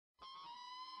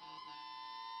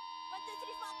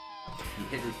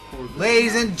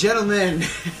Ladies and gentlemen,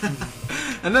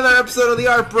 another episode of the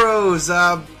Art Bros.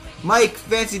 Mike,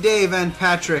 Fancy Dave, and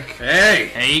Patrick.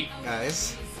 Hey,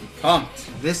 Guys, pumped.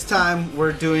 this time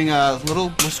we're doing we're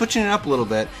switching it up a little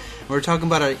bit. We're talking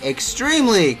about an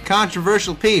extremely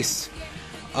controversial piece.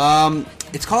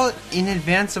 It's called In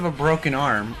Advance of a Broken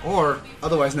Arm, or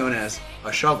otherwise known as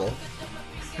a shovel.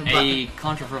 A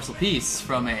controversial piece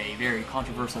from a very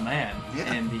controversial man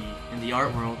Yeah. in the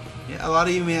art world. Yeah, a lot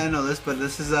of you may not know this, but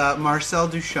this is Marcel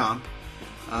Duchamp.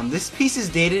 This piece is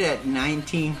dated at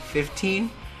 1915,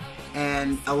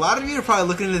 and a lot of you are probably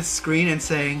looking at the screen and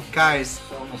saying, guys,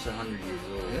 It's almost 100 years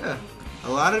old. yeah. A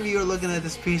lot of you are looking at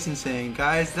this piece and saying,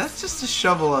 guys, that's just a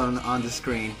shovel on the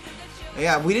screen.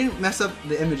 Yeah, we didn't mess up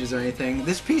the images or anything.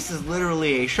 This piece is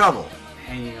literally a shovel.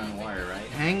 Hanging on a wire, right?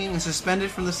 Hanging,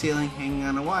 suspended from the ceiling, hanging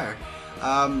on a wire.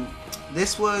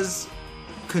 This was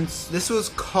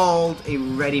called a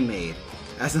ready-made,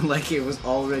 as in like it was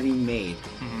already made.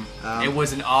 Mm-hmm. It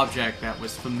was an object that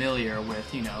was familiar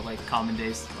with, like common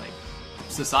days, like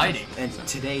society. And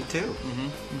today too.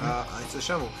 Mm-hmm. It's a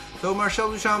shovel. So Marcel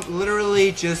Duchamp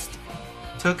literally just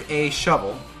took a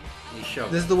shovel.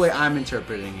 This is the way I'm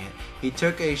interpreting it. He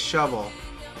took a shovel,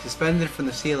 suspended from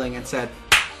the ceiling, and said,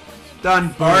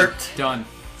 "Done. Art. Done.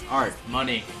 Art."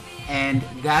 Money. And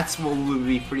that's what we'll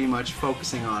be pretty much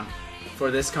focusing on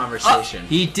for this conversation.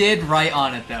 He did write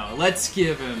on it, though. Let's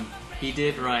give him... He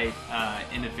did write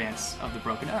In Advance of the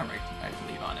Broken Arm, I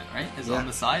believe, on it, right? Is it on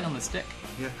the side, on the stick?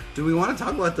 Yeah. Do we want to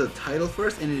talk about the title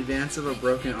first, In Advance of a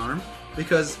Broken Arm?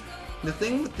 Because the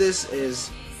thing with this is,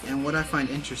 and what I find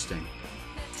interesting,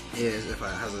 is, as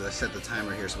I set the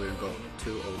timer here so we don't go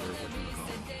too over what you call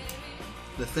it.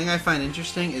 The thing I find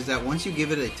interesting is that once you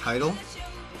give it a title,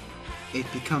 it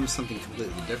becomes something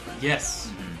completely different. Yes.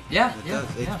 Mm-hmm. Yeah, It yeah.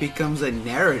 does. It yeah. becomes a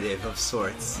narrative of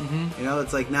sorts. Mm-hmm.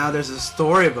 It's like now there's a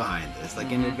story behind this, like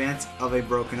Mm-hmm. In Advance of a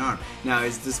Broken Arm. Now,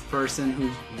 is this person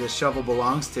who the shovel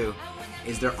belongs to,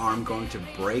 is their arm going to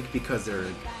break because they're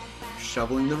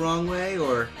shoveling the wrong way,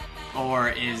 or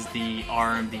is the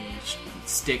arm the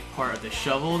stick part of the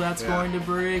shovel that's Yeah. going to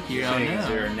break? You don't Is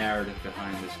there a know. narrative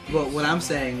behind this piece? well, what I'm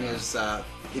saying is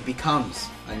it becomes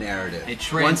a narrative. It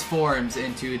transforms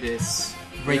into this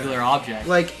regular object.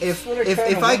 Like if what I if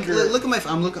kinda I wonder- look at my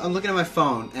I'm looking at my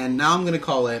phone, and now I'm gonna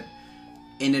call it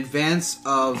In Advance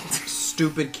of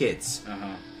Stupid Kids. Uh-huh.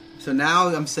 So now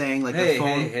I'm saying like Hey, the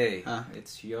phone. hey. Huh?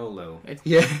 It's YOLO.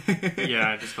 Yeah. Yeah,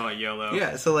 I just call it YOLO.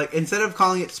 Yeah, so like instead of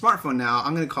calling it smartphone now,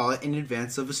 I'm going to call it In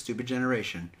Advance of a Stupid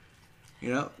Generation.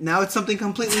 Now it's something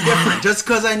completely different just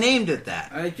because I named it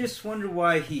that. I just wonder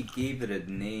why he gave it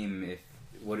a name if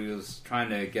what he was trying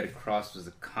to get across was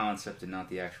the concept and not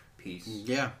the actual piece.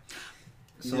 Yeah.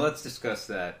 So Yeah. let's discuss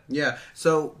that. Yeah.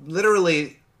 So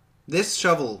literally, this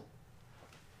shovel,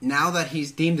 now that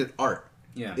he's deemed it art,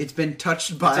 Yeah. it's been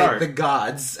touched by art. the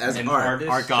gods as An art. artist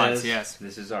Art gods, says, yes.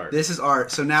 This is art. This is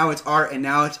art. So now it's art, and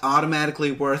now it's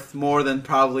automatically worth more than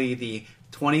probably the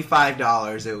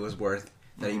 $25 it was worth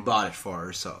that he bought it for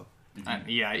or so.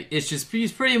 Yeah, it's just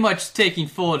he's pretty much taking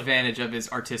full advantage of his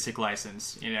artistic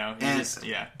license.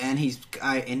 And he's,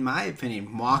 in my opinion,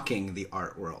 mocking the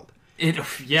art world.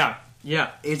 Yeah.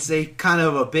 It's a kind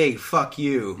of a big fuck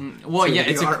you. Well, to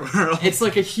yeah, the art world. it's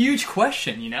like a huge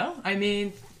question. I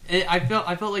mean, I felt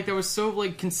like that was so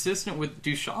like consistent with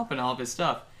Duchamp and all of his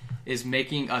stuff is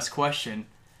making us question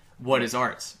what is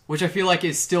art, which I feel like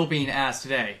is still being asked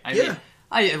today. I mean,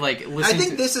 I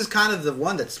think this is kind of the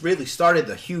one that's really started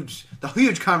the huge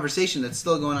conversation that's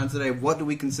still going on today. What do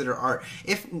we consider art?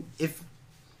 If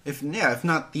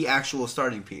not the actual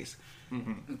starting piece.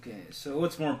 Mm-hmm. Okay, so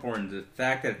what's more important, the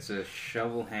fact that it's a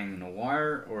shovel hanging a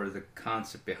wire, or the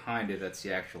concept behind it that's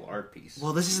the actual art piece?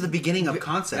 Well, this is the beginning of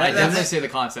concept. I definitely say the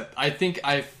concept. I think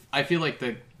I feel like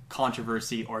the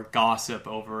controversy or gossip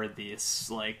over this,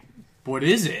 like, what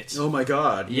is it? Oh my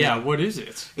god! Yeah, what is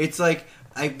it? It's like,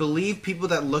 I believe people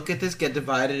that look at this get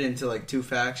divided into like two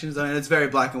factions. I mean, it's very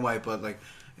black and white, but like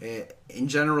in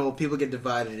general, people get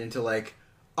divided into like,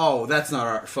 oh, that's not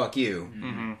art, fuck you,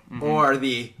 or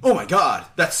the oh my god,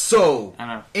 that's so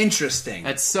interesting.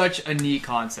 That's such a neat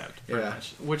concept, pretty Yeah.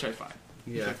 much, which I find.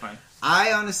 Yeah,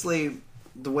 I honestly,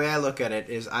 the way I look at it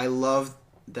is, I love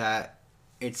that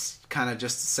it's kind of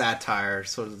just satire,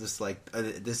 sort of this like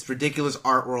this ridiculous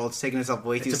art world. It's taking itself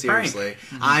way too seriously.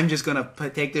 I'm just gonna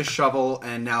take this shovel,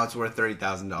 and now it's worth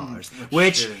 $30,000,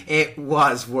 which it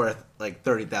was worth like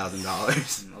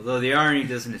 $30,000. Although the irony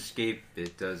doesn't escape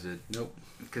it, does it? Nope.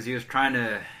 Because he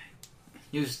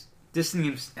was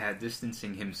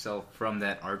distancing himself from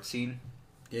that art scene.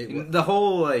 The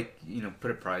whole, like,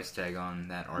 put a price tag on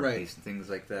that art piece and things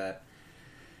like that.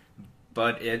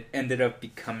 but it ended up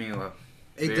becoming a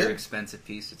very expensive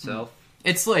piece itself.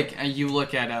 It's like you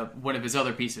look at one of his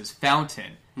other pieces,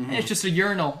 Fountain. And it's just a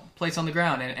urinal placed on the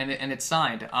ground, and it's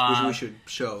signed. Which we should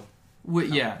show.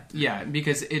 Yeah,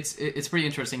 because it's pretty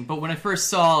interesting. But when I first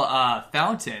saw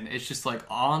Fountain, it's just like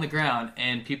on the ground,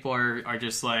 and people are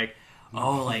just like,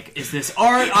 oh, like, is this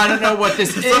art? I don't know what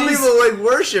this is. Some people like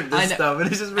worship this stuff, and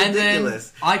it's just ridiculous. And then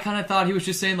I kind of thought he was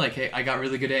just saying like, hey, I got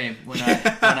really good aim when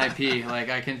I pee. Like,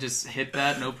 I can just hit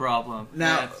that, no problem.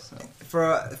 Now,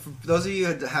 for those of you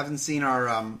who haven't seen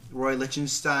our Roy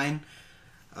Lichtenstein,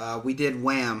 we did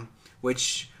Wham,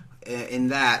 which in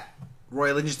that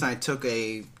Roy Lichtenstein took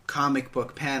a comic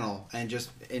book panel and just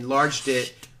enlarged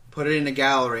it, put it in a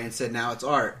gallery, and said, now it's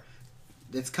art.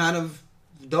 It's kind of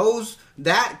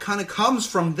that kind of comes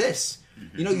from this.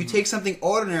 You know, you take something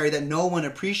ordinary that no one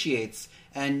appreciates,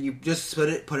 and you just put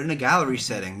it in a gallery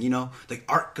setting. You know, the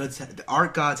art gods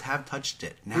have touched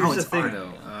it. Now Here's it's the thing, art.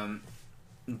 though.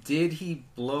 Did he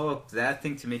blow up that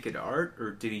thing to make it art,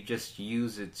 or did he just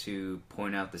use it to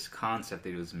point out this concept that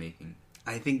he was making?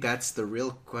 I think that's the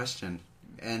real question,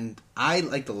 and I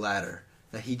like the latter.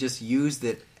 That he just used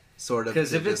it sort of to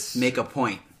just make a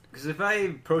point. Because if I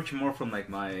approach it more from like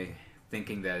my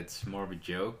thinking that it's more of a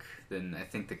joke, then I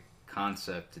think the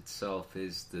concept itself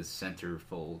is the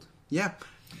centerfold. Yeah.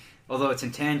 Although it's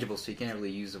intangible, so you can't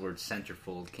really use the word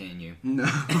centerfold, can you? No.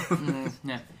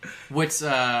 Yeah. What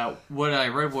I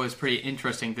read was pretty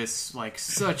interesting. This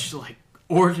such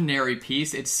ordinary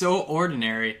piece. It's so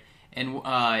ordinary. And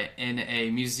in a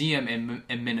museum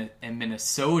in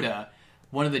Minnesota,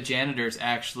 one of the janitors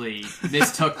actually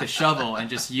mistook the shovel and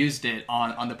just used it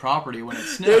on the property when it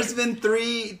snowed. There's been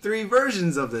three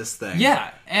versions of this thing.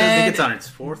 Yeah, and I think it's on its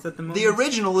fourth at the moment. The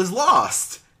original is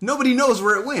lost. Nobody knows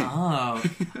where it went. Oh,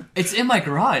 it's in my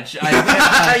garage.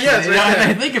 Yes,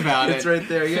 I think about it. It's right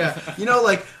there. Yeah, you know,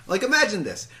 like imagine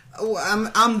this. Oh,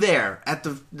 I'm there at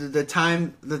the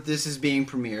time that this is being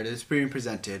premiered. It's being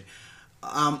presented,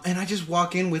 and I just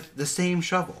walk in with the same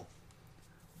shovel.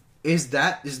 Is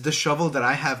the shovel that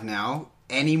I have now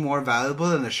any more valuable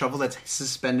than the shovel that's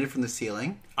suspended from the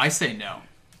ceiling? I say no.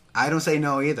 I don't say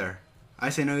no either. I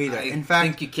say no either. In fact, I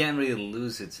think you can't really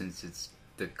lose it since it's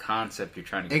the concept you're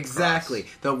trying to get exactly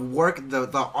across. The work,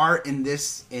 the art in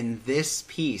this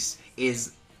piece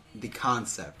is the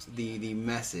concept, the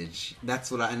message.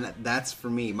 That's that's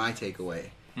for me my takeaway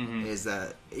is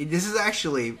that this is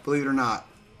actually, believe it or not,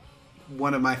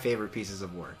 one of my favorite pieces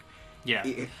of work. Yeah,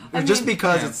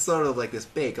 because it's sort of like this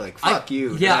big, like fuck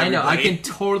you. Yeah, I know. I can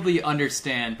totally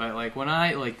understand, but like when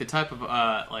I the type of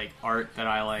art that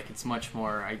I like, it's much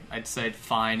more. I'd say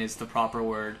fine is the proper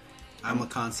word. I'm a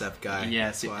concept guy.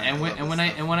 Yes, and when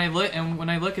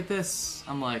I look at this,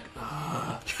 I'm like,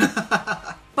 ugh.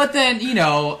 But then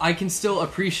I can still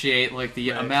appreciate like the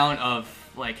amount of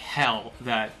like hell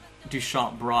that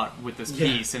Duchamp brought with this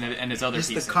piece and his other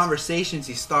pieces. Just the conversations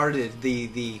he started,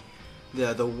 the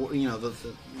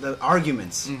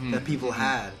arguments that people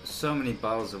had. So many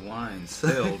bottles of wine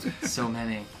spilled. So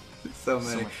many. So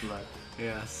much blood.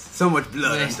 Yes. So much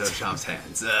blood in Duchamp's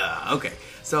hands. Okay.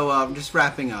 So just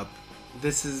wrapping up.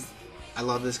 I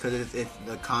love this because it's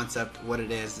the concept, what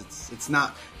it is. It's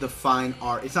not the fine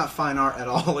art. It's not fine art at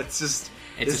all. It's just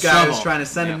this guy is trying to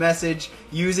send a message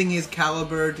using his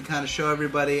caliber to kind of show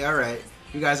everybody, all right,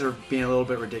 you guys are being a little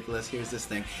bit ridiculous. Here's this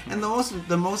thing. And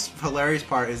the most hilarious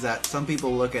part is that some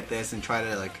people look at this and try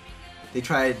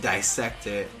to dissect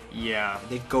it. Yeah.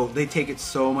 They take it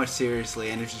so much seriously.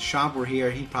 And if Duchamp were here,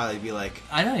 he'd probably be like,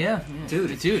 I know, yeah.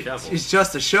 Dude, it's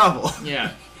just a shovel.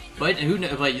 Yeah. But who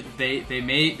knows? Like they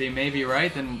may be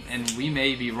right, and we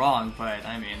may be wrong. But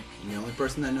I mean, the only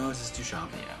person that knows is Duchamp.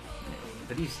 Yeah.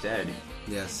 But he's dead.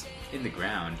 Yes. In the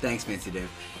ground. Thanks, Fancy Dave.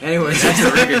 Anyway, that's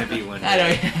where we're gonna be one day. I know.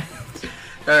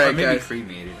 All right, or maybe guys.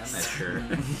 cremated. I'm not sure.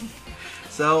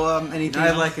 So, anything?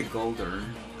 I like a gold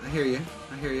urn. I hear you.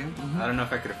 I don't know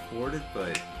if I could afford it,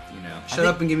 but Shut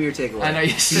up and give me your takeaway. I know you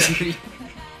should.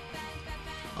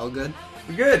 All good.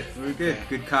 We're good. Okay.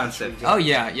 Good concept. Oh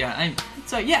yeah.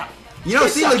 So yeah.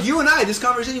 Like you and I, this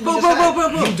conversation we just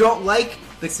had. You don't like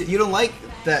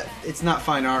that it's not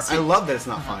fine art. I love that it's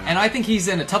not fine art. And I think he's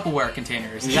in a Tupperware container.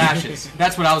 His ashes.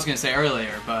 That's what I was gonna say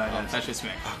earlier, but that's just me.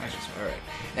 All right.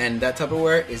 And that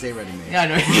Tupperware is a ready-made. Yeah, I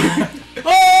know.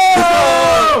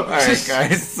 Oh! All right,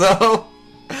 guys. So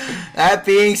that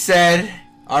being said,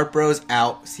 Art Bros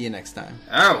out. See you next time.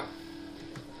 Oh.